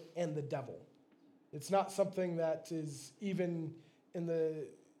Lord and the devil. It's not something that is even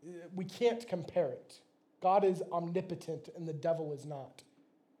we can't compare it. God is omnipotent and the devil is not.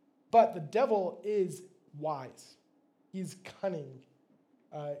 But the devil is wise. He's cunning,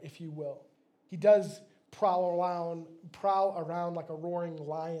 if you will. He does prowl around like a roaring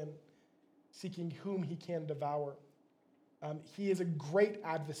lion, seeking whom he can devour. He is a great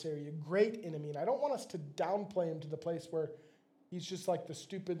adversary, a great enemy, and I don't want us to downplay him to the place where he's just like the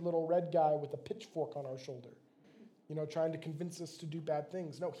stupid little red guy with a pitchfork on our shoulder, trying to convince us to do bad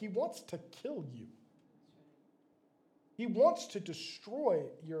things. No, he wants to kill you. He wants to destroy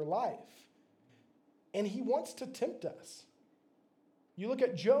your life, and he wants to tempt us. You look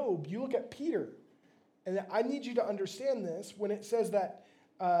at Job, you look at Peter. And I need you to understand this. When it says that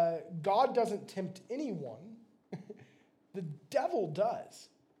God doesn't tempt anyone, the devil does.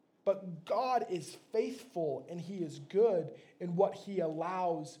 But God is faithful and he is good in what he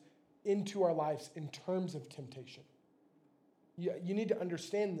allows into our lives in terms of temptation. You need to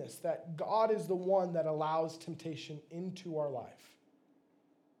understand this, that God is the one that allows temptation into our life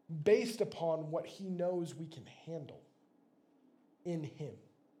based upon what he knows we can handle in him.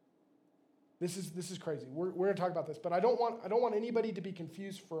 This is crazy. We're going to talk about this, but I don't want anybody to be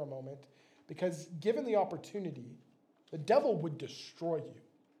confused for a moment, because given the opportunity, the devil would destroy you.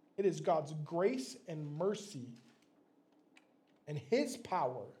 It is God's grace and mercy and his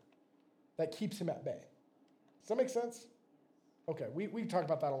power that keeps him at bay. Does that make sense? Okay, we talked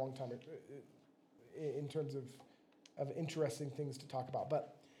about that a long time in terms of interesting things to talk about.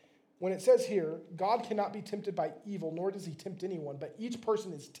 But when it says here, God cannot be tempted by evil, nor does he tempt anyone, but each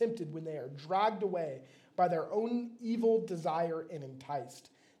person is tempted when they are dragged away by their own evil desire and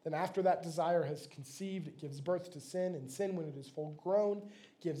enticed. Then after that desire has conceived, it gives birth to sin, and sin, when it is full grown,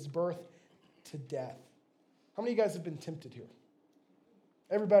 gives birth to death. How many of you guys have been tempted here?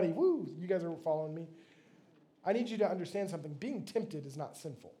 Everybody, woo, you guys are following me. I need you to understand something. Being tempted is not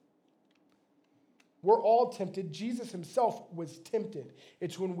sinful. We're all tempted. Jesus himself was tempted.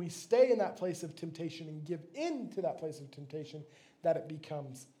 It's when we stay in that place of temptation and give in to that place of temptation that it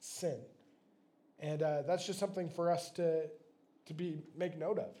becomes sin. And that's just something for us to make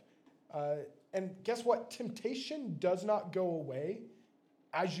note of. And guess what? Temptation does not go away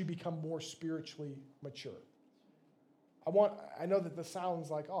as you become more spiritually mature. I know that this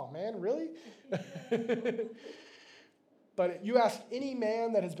sounds like, oh man, really? But you ask any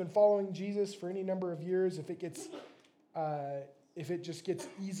man that has been following Jesus for any number of years, if it just gets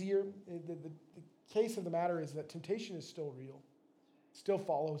easier. The case of the matter is that temptation is still real, still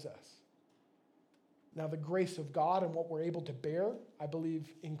follows us. Now, the grace of God and what we're able to bear, I believe,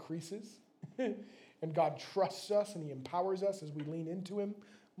 increases. And God trusts us and he empowers us as we lean into him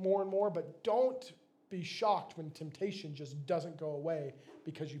more and more. But don't be shocked when temptation just doesn't go away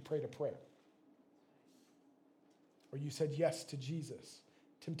because you prayed a prayer or you said yes to Jesus.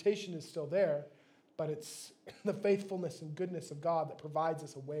 Temptation is still there, but it's the faithfulness and goodness of God that provides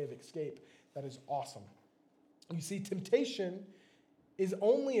us a way of escape that is awesome. You see, temptation is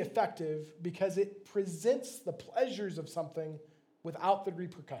only effective because it presents the pleasures of something without the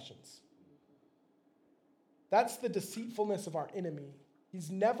repercussions. That's the deceitfulness of our enemy. He's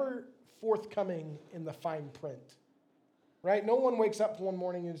never forthcoming in the fine print, right? No one wakes up one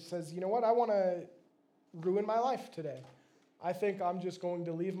morning and says, you know what, I want to ruin my life today. I think I'm just going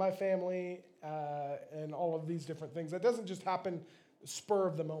to leave my family and all of these different things. That doesn't just happen spur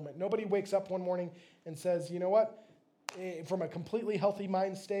of the moment. Nobody wakes up one morning and says, you know what, from a completely healthy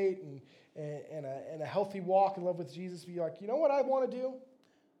mind state and a healthy walk in love with Jesus, be like, you know what I want to do?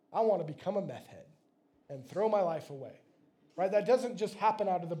 I want to become a meth head and throw my life away. Right? That doesn't just happen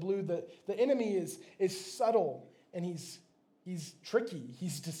out of the blue. The enemy is subtle and he's tricky,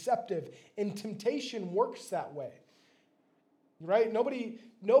 he's deceptive, and temptation works that way. Right? The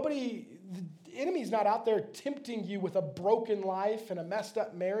enemy's not out there tempting you with a broken life and a messed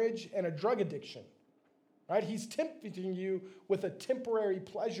up marriage and a drug addiction. Right? He's tempting you with a temporary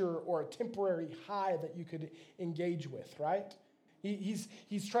pleasure or a temporary high that you could engage with, right?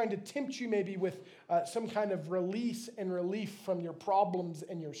 He's trying to tempt you maybe with some kind of release and relief from your problems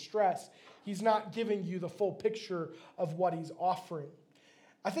and your stress. He's not giving you the full picture of what he's offering.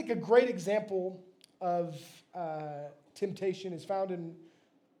 I think a great example of temptation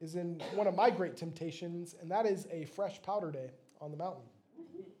is in one of my great temptations, and that is a fresh powder day on the mountain.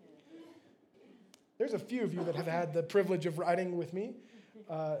 There's a few of you that have had the privilege of riding with me.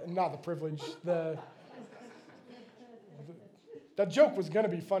 Not the privilege, that joke was going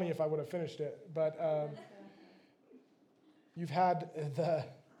to be funny if I would have finished it, but you've had the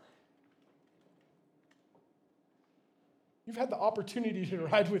opportunity to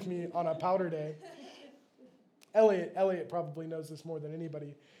ride with me on a powder day. Elliot probably knows this more than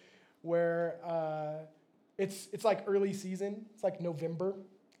anybody, where it's like early season. It's like November.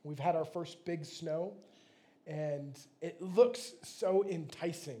 We've had our first big snow, and it looks so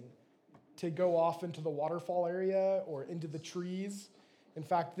enticing to go off into the waterfall area or into the trees. In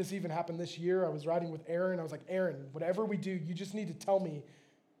fact, this even happened this year. I was riding with Aaron. I was like, Aaron, whatever we do, you just need to tell me,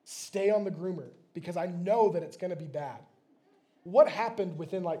 stay on the groomer, because I know that it's going to be bad. What happened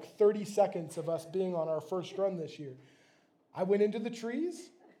within like 30 seconds of us being on our first run this year? I went into the trees,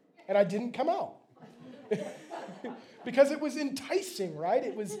 and I didn't come out. Because it was enticing,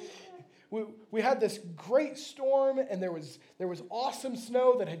 right? We had this great storm, and there was awesome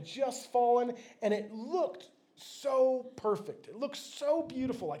snow that had just fallen, and it looked so perfect. It looked so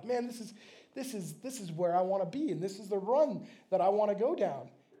beautiful. Like, man, this is where I want to be, and this is the run that I want to go down.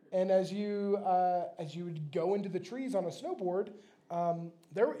 And as you would go into the trees on a snowboard,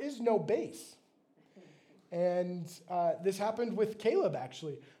 there is no base. And this happened with Caleb,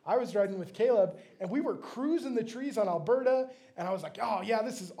 actually. I was riding with Caleb, and we were cruising the trees on Alberta, and I was like, oh, yeah,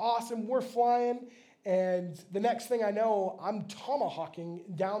 this is awesome. We're flying. And the next thing I know, I'm tomahawking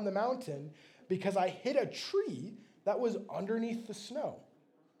down the mountain because I hit a tree that was underneath the snow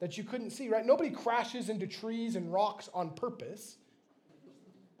that you couldn't see, right? Nobody crashes into trees and rocks on purpose.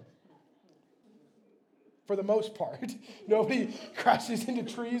 For the most part, nobody crashes into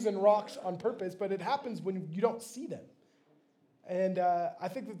trees and rocks on purpose, but it happens when you don't see them. And I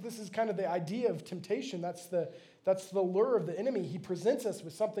think that this is kind of the idea of temptation. That's the lure of the enemy. He presents us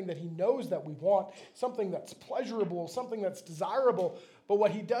with something that he knows that we want, something that's pleasurable, something that's desirable, but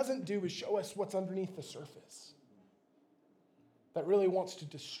what he doesn't do is show us what's underneath the surface that really wants to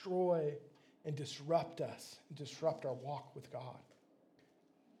destroy and disrupt us and disrupt our walk with God.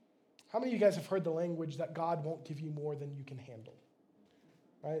 How many of you guys have heard the language that God won't give you more than you can handle?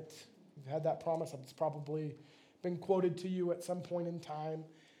 Right? You've had that promise. It's probably been quoted to you at some point in time.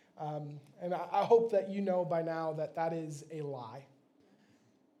 And I hope that you know by now that that is a lie.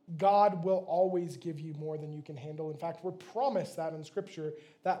 God will always give you more than you can handle. In fact, we're promised that in Scripture,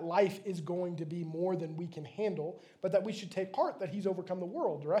 that life is going to be more than we can handle, but that we should take heart that he's overcome the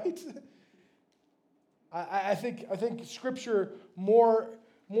world, right? I think Scripture more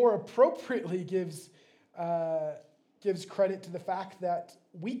appropriately gives credit to the fact that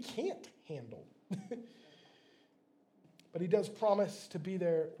we can't handle. But he does promise to be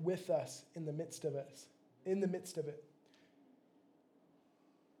there with us in the midst of it.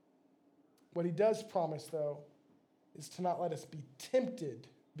 What he does promise, though, is to not let us be tempted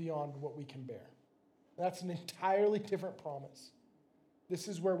beyond what we can bear. That's an entirely different promise. This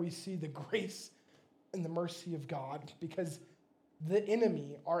is where we see the grace and the mercy of God, because the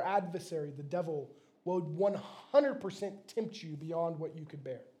enemy, our adversary, the devil, would 100% tempt you beyond what you could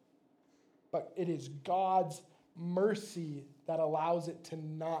bear. But it is God's mercy that allows it to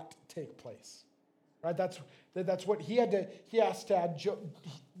not take place. Right? That's what he has to add.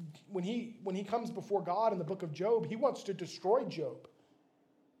 When he comes before God in the book of Job, he wants to destroy Job.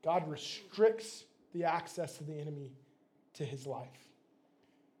 God restricts the access of the enemy to his life.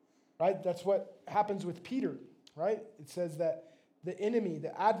 Right? That's what happens with Peter. Right? It says that the enemy,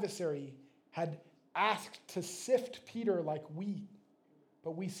 the adversary, had asked to sift Peter like wheat.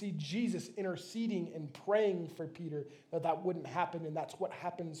 But we see Jesus interceding and praying for Peter that wouldn't happen, and that's what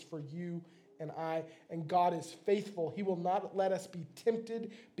happens for you and I. And God is faithful. He will not let us be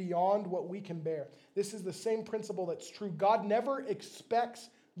tempted beyond what we can bear. This is the same principle that's true. God never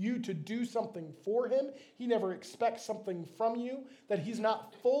expects you to do something for him. He never expects something from you that he's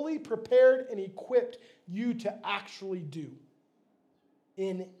not fully prepared and equipped you to actually do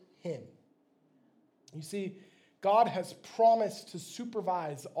in him. You see, God has promised to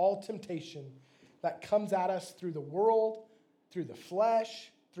supervise all temptation that comes at us through the world, through the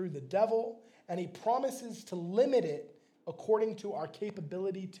flesh, through the devil, and he promises to limit it according to our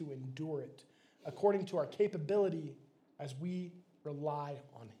capability to endure it, according to our capability as we rely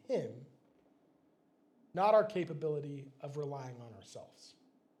on him, not our capability of relying on ourselves.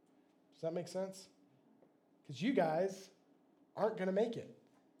 Does that make sense? Because you guys aren't going to make it.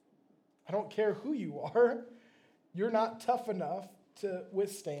 I don't care who you are. You're not tough enough to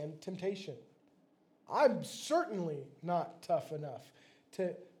withstand temptation. I'm certainly not tough enough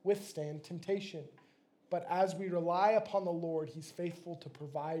to withstand temptation. But as we rely upon the Lord, he's faithful to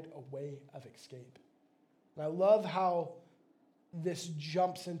provide a way of escape. And I love how this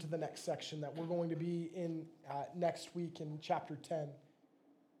jumps into the next section that we're going to be in next week in chapter 10,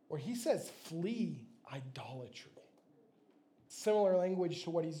 where he says, flee idolatry. Similar language to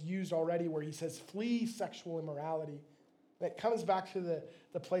what he's used already, where he says, flee sexual immorality. And it comes back to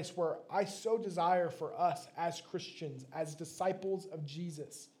the place where I so desire for us as Christians, as disciples of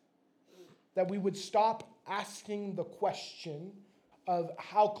Jesus, that we would stop asking the question of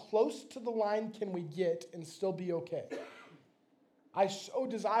how close to the line can we get and still be okay. I so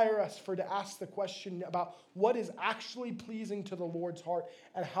desire us to ask the question about what is actually pleasing to the Lord's heart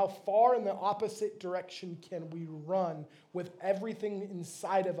and how far in the opposite direction can we run with everything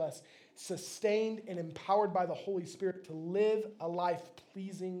inside of us, sustained and empowered by the Holy Spirit to live a life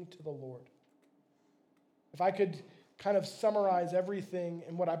pleasing to the Lord. If I could kind of summarize everything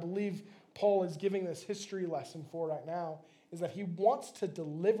and what I believe Paul is giving this history lesson for right now, is that he wants to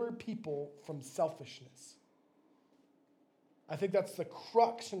deliver people from selfishness. I think that's the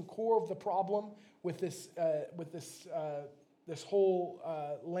crux and core of the problem with this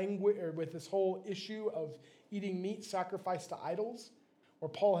whole language, or with this whole issue of eating meat sacrificed to idols, where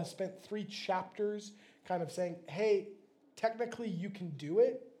Paul has spent 3 chapters kind of saying, hey, technically you can do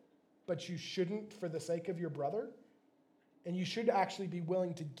it, but you shouldn't for the sake of your brother. And you should actually be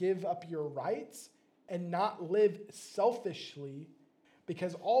willing to give up your rights and not live selfishly,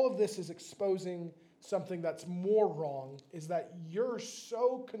 because all of this is exposing something that's more wrong, is that you're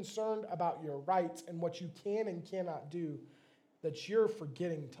so concerned about your rights and what you can and cannot do that you're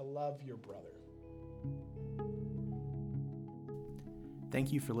forgetting to love your brother.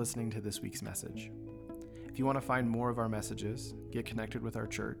 Thank you for listening to this week's message. If you want to find more of our messages, get connected with our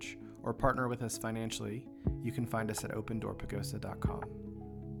church, or partner with us financially, you can find us at opendoorpagosa.com.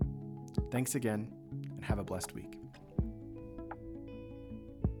 Thanks again, and have a blessed week.